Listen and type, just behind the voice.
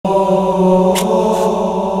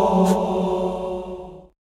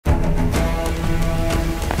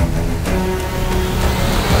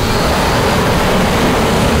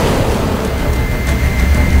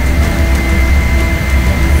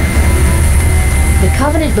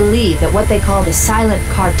Covenant believe that what they call the Silent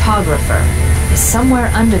Cartographer is somewhere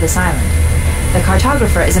under this island. The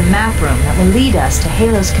Cartographer is a map room that will lead us to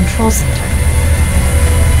Halo's control center.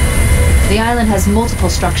 The island has multiple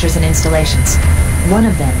structures and installations. One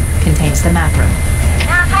of them contains the map room.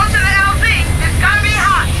 We're approaching the LZ. It's gonna be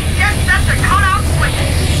hot. Get set to cut out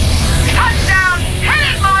switches. Touchdown! Hit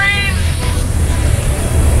it, Marines!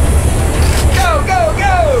 Go, go,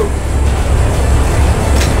 go!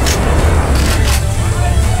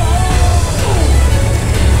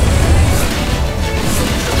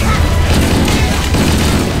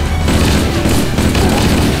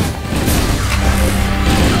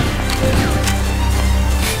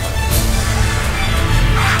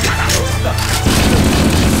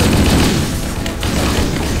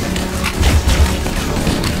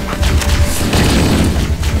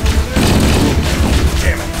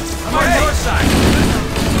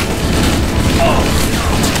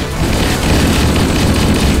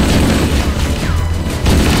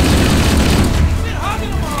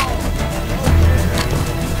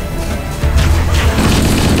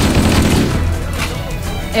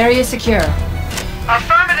 Area secure.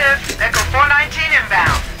 Affirmative. Echo 419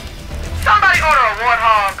 inbound. Somebody order a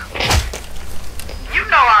Warthog. You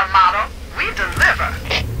know our motto. We deliver.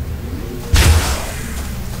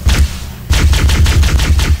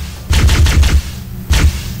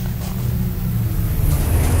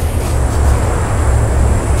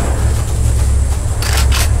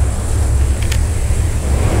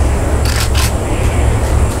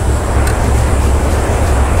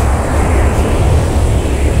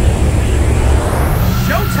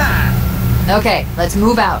 Okay, let's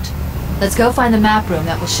move out. Let's go find the map room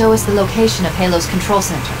that will show us the location of Halo's control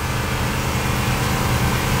center.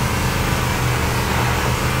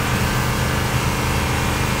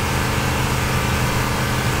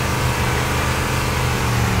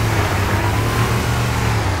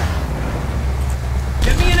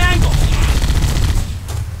 Give me an angle!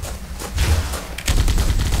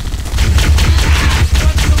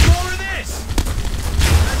 Want some more of this?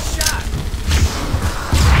 Nice shot!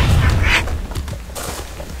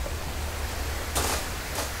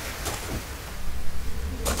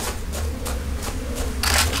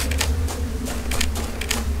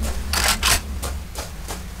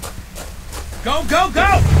 Go, go,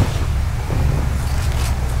 go!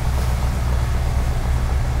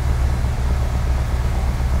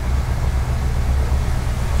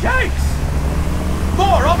 Yikes!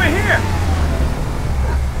 More over here!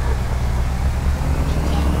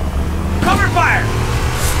 Cover fire!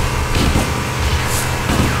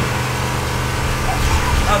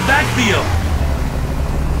 A backfield!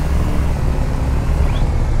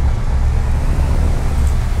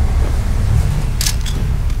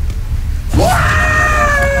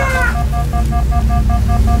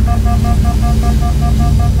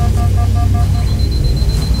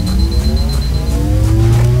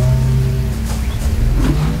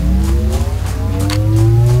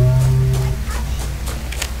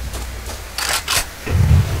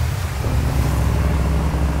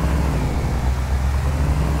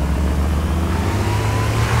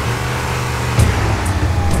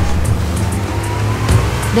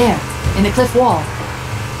 There, in the cliff wall.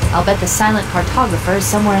 I'll bet the Silent Cartographer is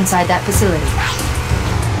somewhere inside that facility.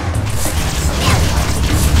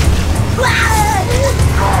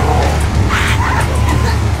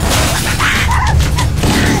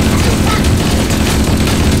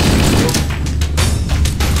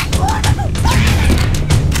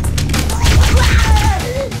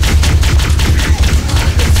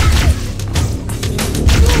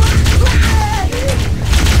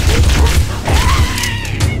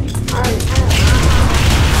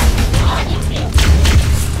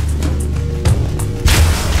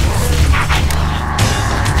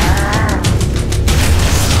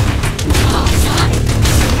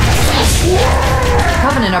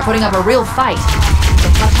 Are putting up a real fight. The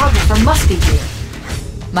Cartographer must be here.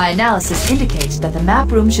 My analysis indicates that the map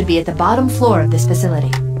room should be at the bottom floor of this facility.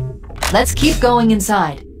 Let's keep going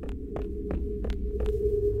inside.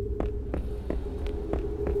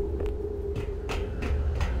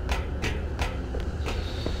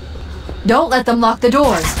 Don't let them lock the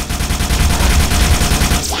doors.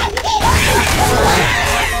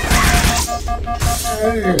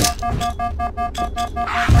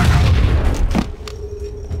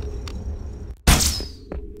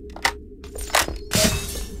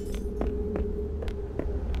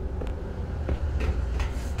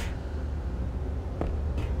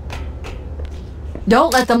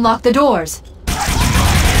 Don't let them lock the doors.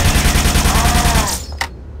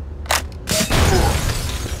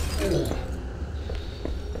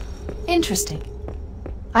 Interesting.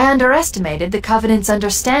 I underestimated the Covenant's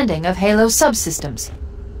understanding of Halo subsystems.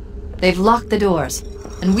 They've locked the doors,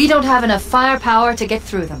 and we don't have enough firepower to get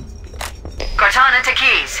through them. Cortana to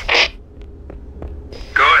Keys.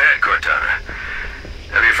 Go ahead, Cortana.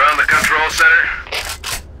 Have you found the control center?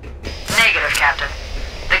 Negative, Captain.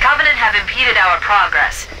 The Covenant have impeded our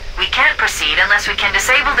progress. We can't proceed unless we can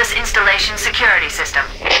disable this installation's security system.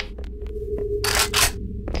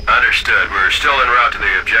 Understood. We're still en route to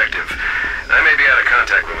the objective. I may be out of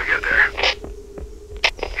contact when we get there.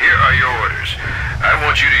 Here are your orders. I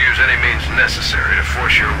want you to use any means necessary to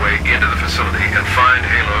force your way into the facility and find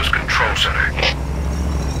Halo's control center.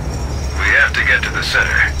 We have to get to the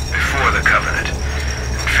center before the Covenant.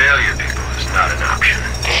 And failure, people, is not an option.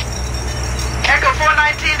 Echo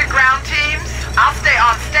 419 to ground teams. I'll stay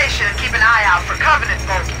on station and keep an eye out for Covenant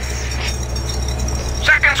bogies.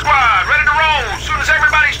 Second squad, ready to roll as soon as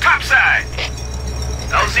everybody's topside.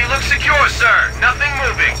 LZ looks secure, sir. Nothing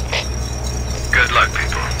moving. Good luck,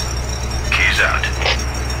 people. Keys out.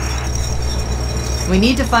 We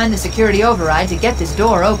need to find the security override to get this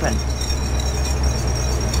door open.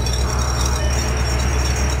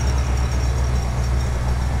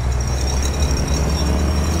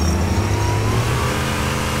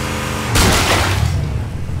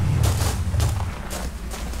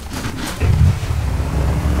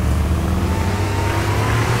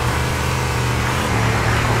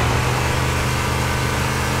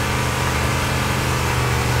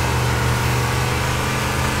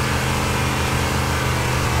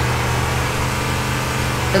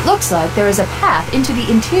 It looks like there is a path into the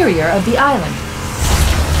interior of the island.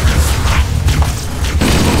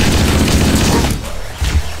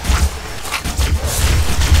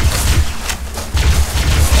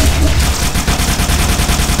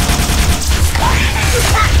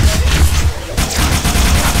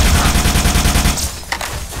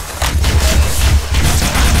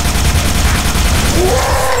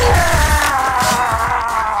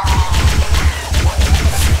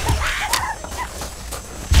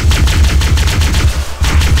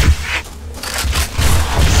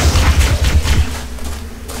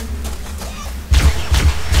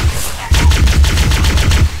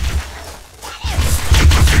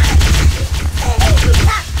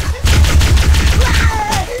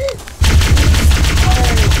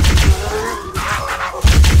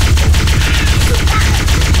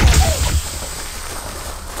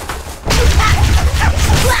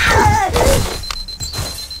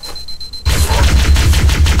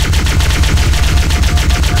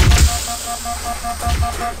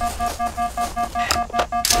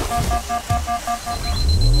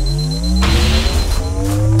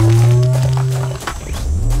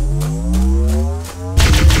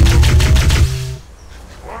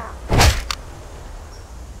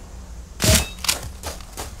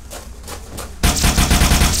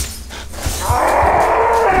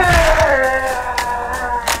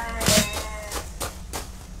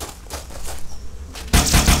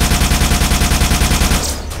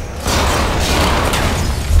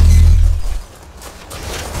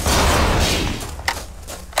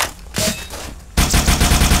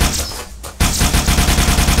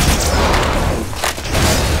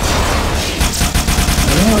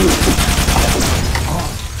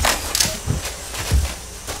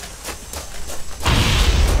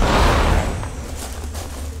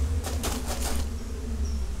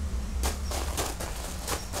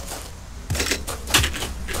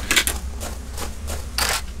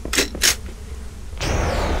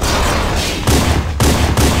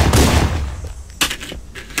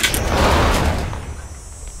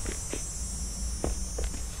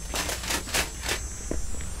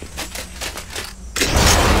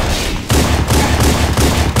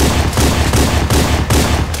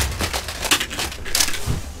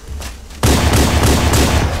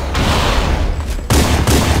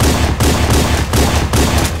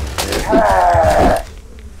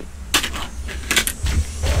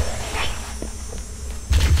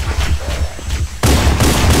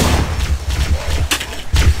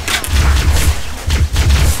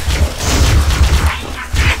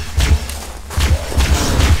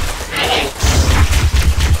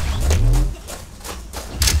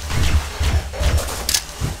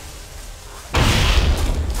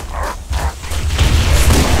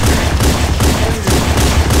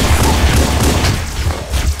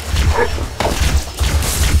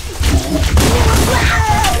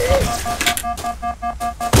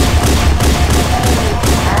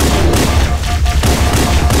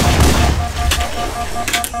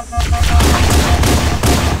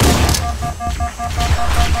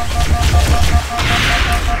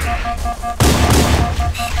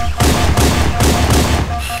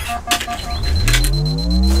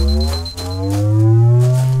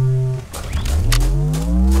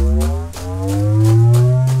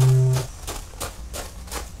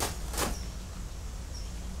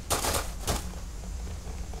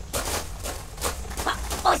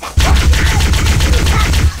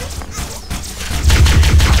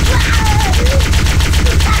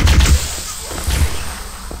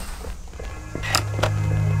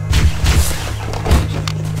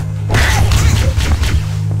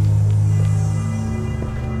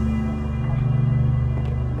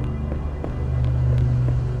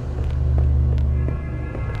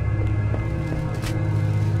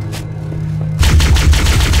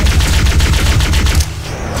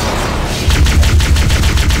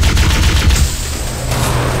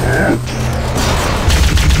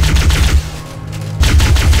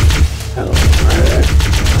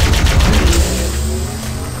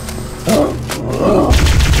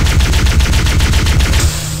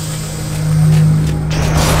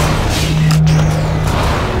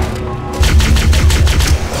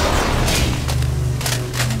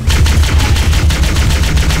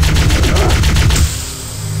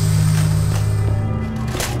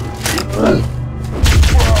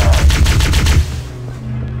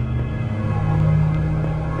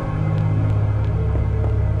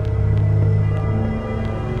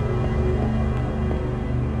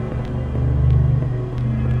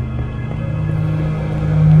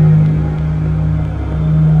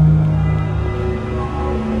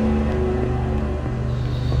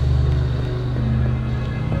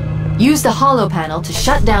 Use the holo panel to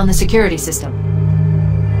shut down the security system.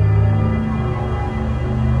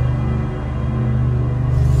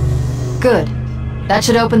 Good. That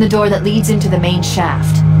should open the door that leads into the main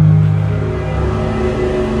shaft.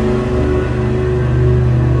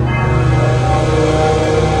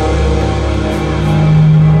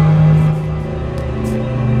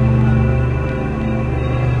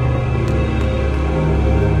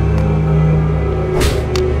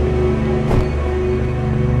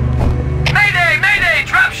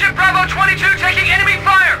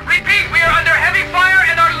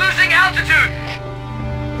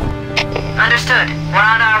 Understood. We're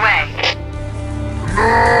on our way.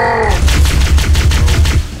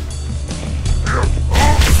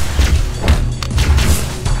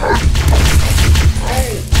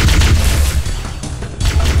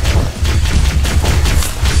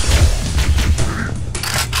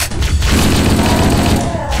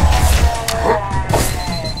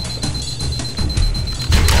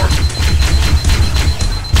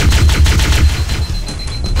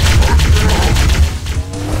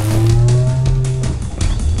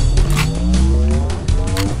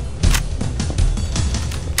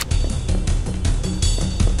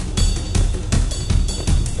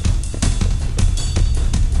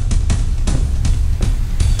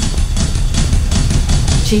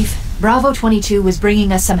 Chief, Bravo 22 was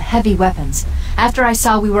bringing us some heavy weapons. After I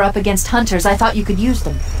saw we were up against hunters, I thought you could use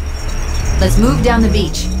them. Let's move down the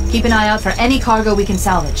beach. Keep an eye out for any cargo we can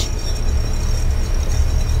salvage.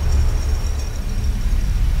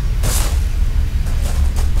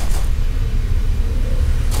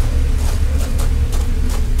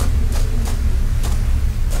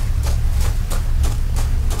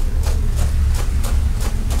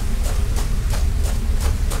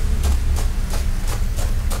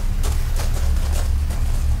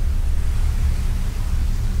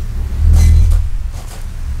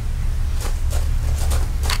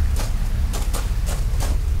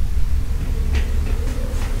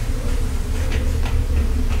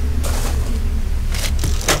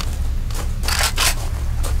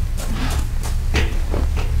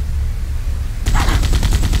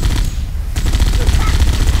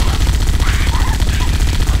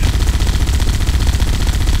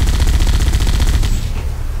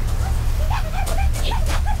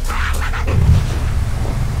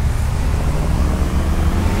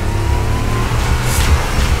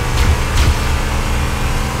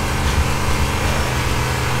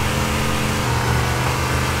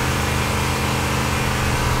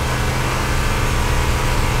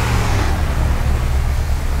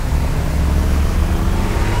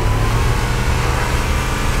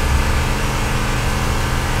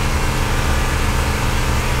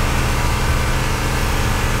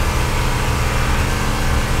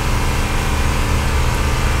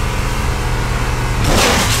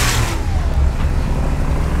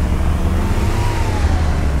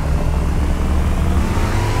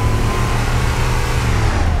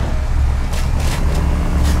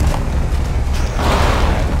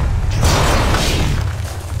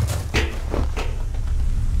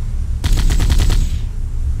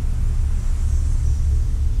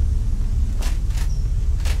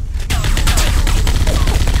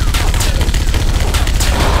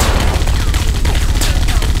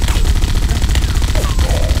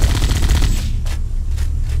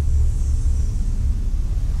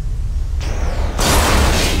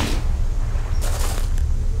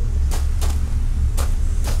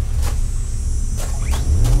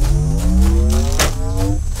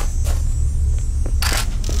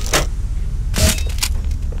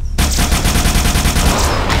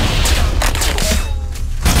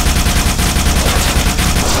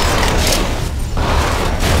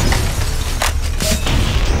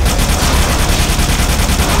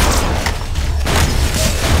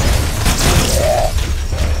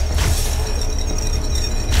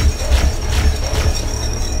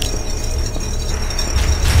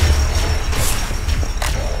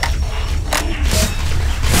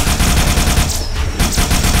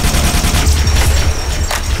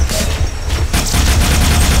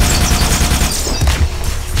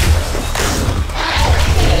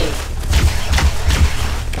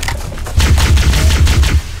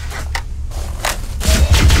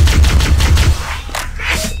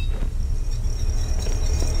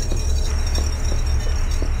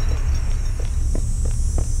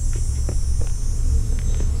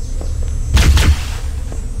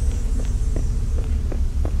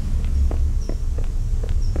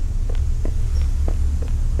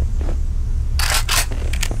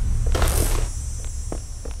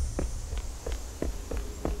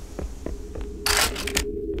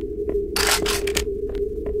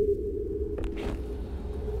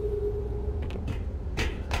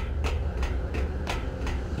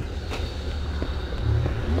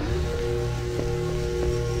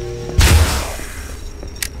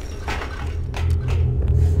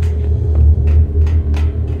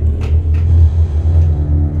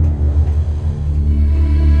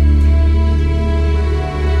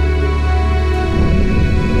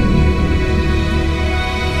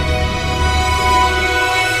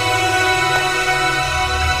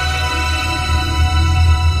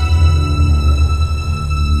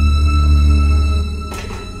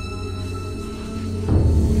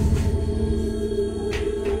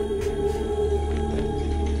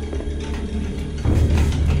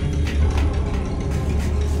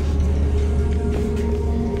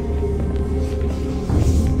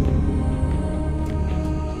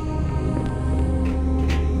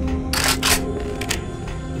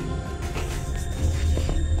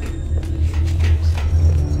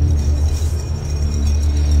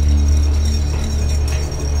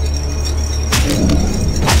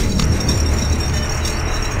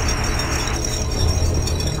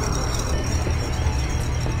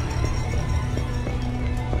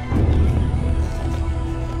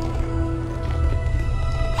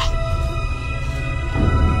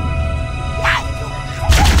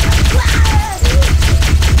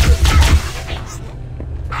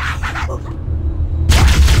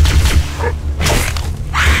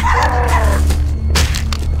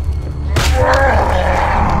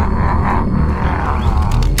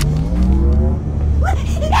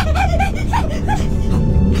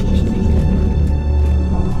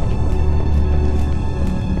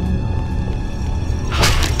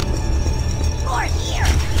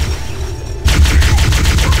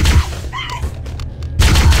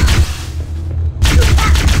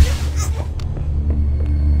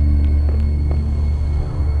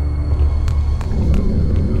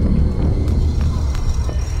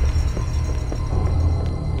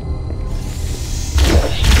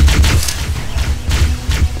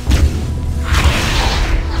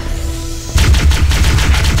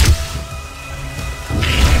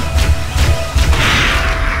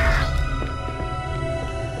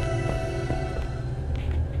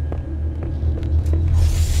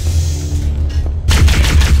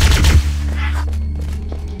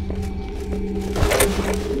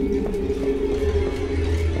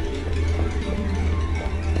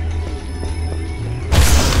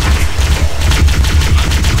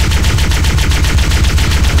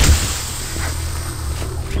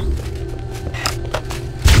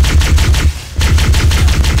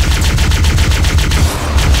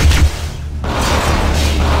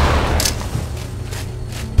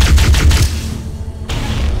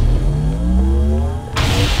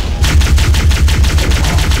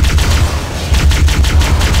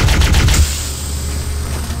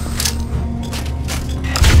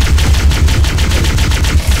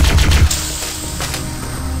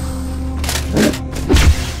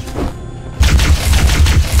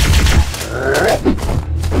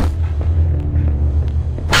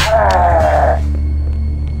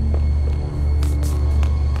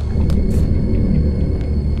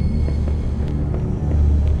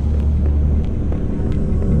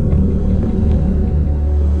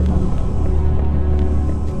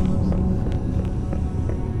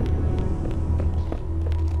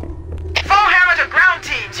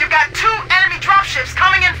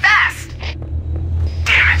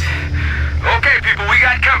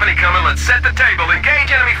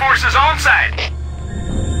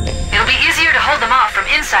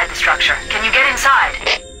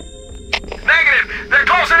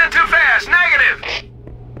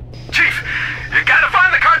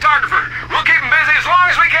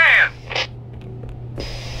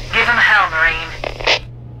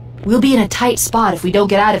 We'll be in a tight spot if we don't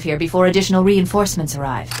get out of here before additional reinforcements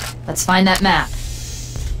arrive. Let's find that map.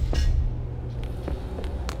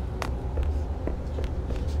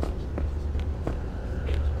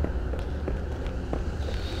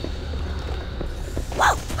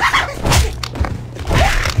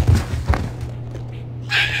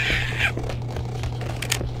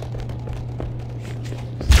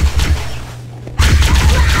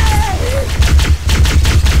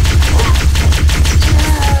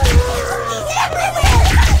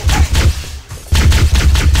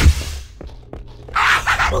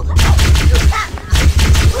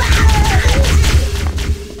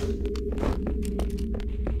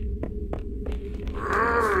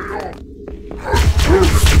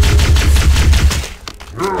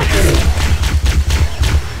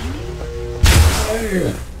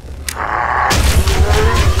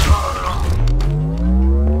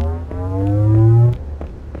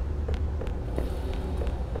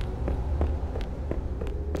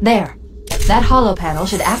 There. That holo panel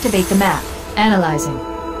should activate the map. Analyzing.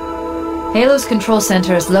 Halo's control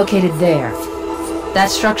center is located there. That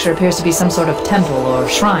structure appears to be some sort of temple or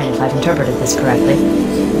shrine, if I've interpreted this correctly.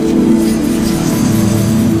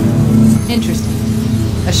 Interesting.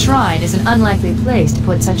 A shrine is an unlikely place to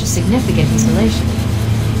put such a significant installation.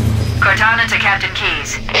 Cortana to Captain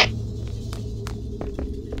Keyes.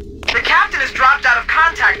 The captain has dropped out of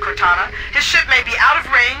contact, Cortana. His ship may be out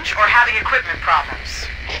of range or having equipment problems.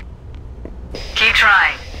 Keep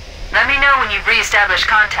trying. Let me know when you've re-established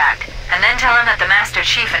contact, and then tell him that the Master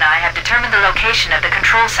Chief and I have determined the location of the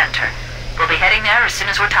control center. We'll be heading there as soon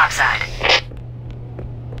as we're topside.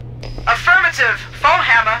 Affirmative. Phone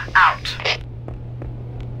hammer out.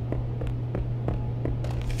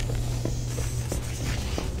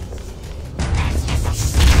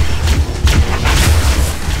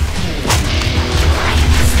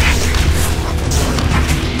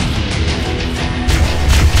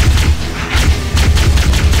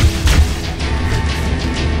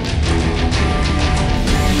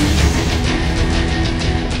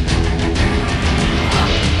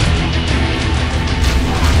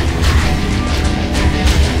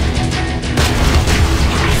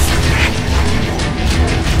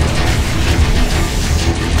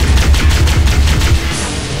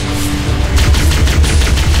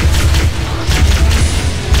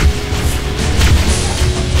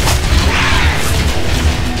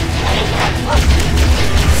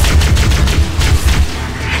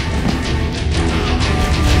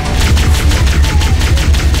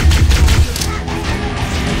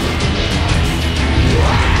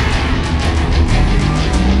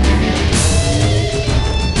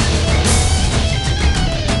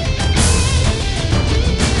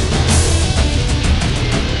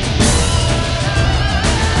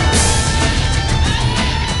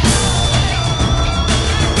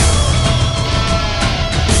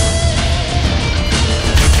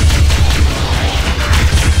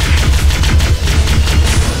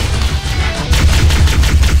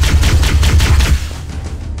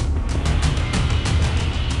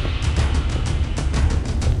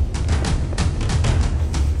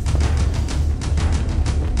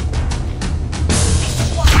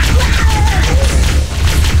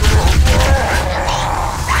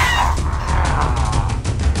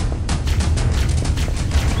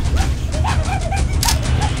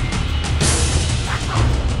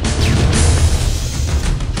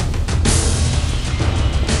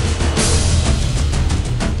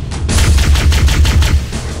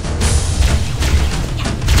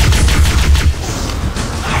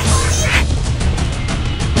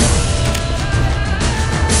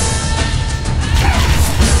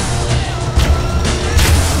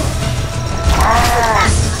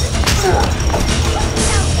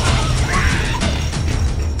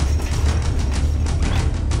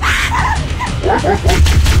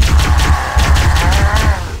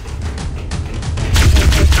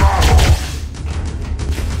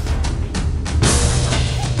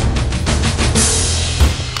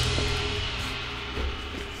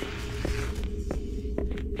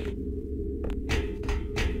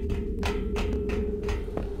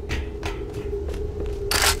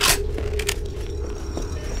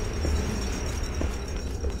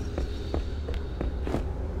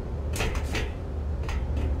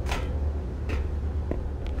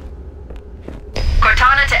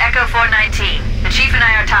 419. The Chief and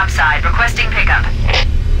I are topside, requesting pickup.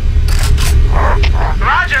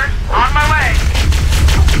 Roger. On my way.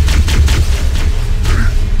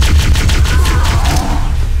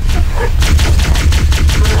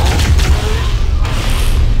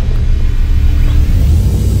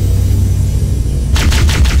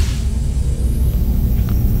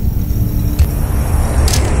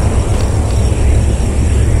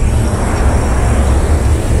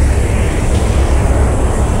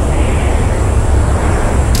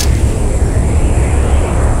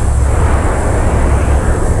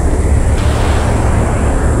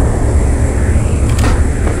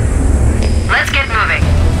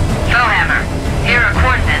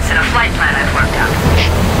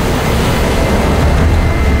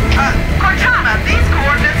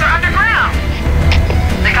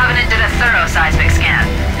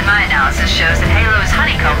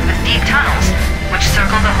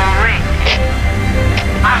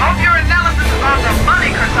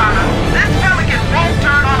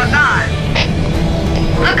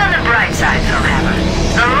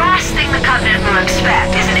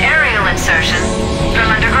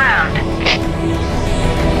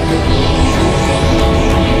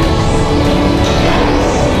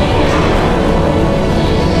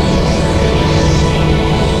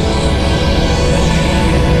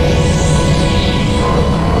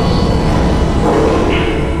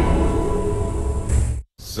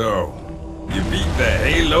 So, you beat the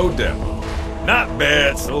Halo Devil. Not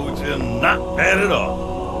bad, soldier, not bad at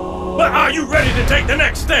all. But are you ready to take the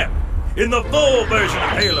next step? In the full version of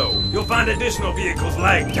Halo, you'll find additional vehicles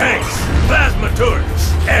like tanks, plasma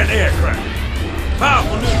turrets, and aircraft.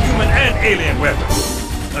 Powerful new human and alien weapons.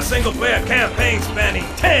 A single-player campaign spanning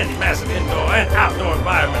 10 massive indoor and outdoor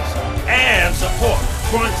environments. And support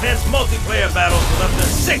for intense multiplayer battles with up to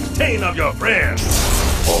 16 of your friends.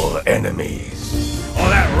 Or enemies. All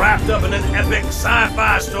that wrapped up in an epic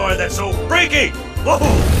sci-fi story that's so freaky! Whoa!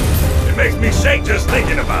 It makes me shake just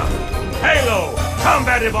thinking about it. Halo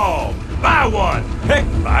Combat Evolved! Buy one! Heck,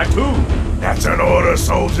 buy two! That's an order,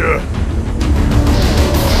 soldier!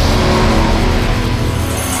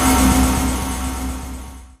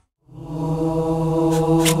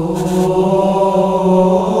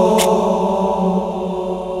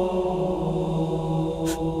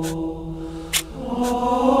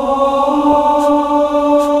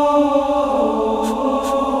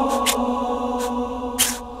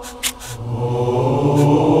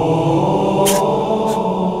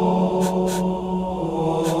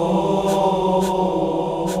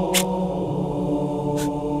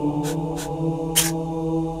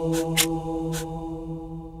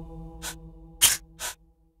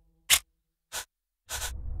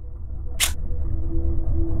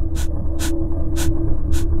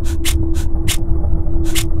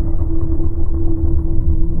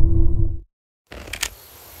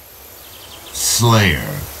 Slayer.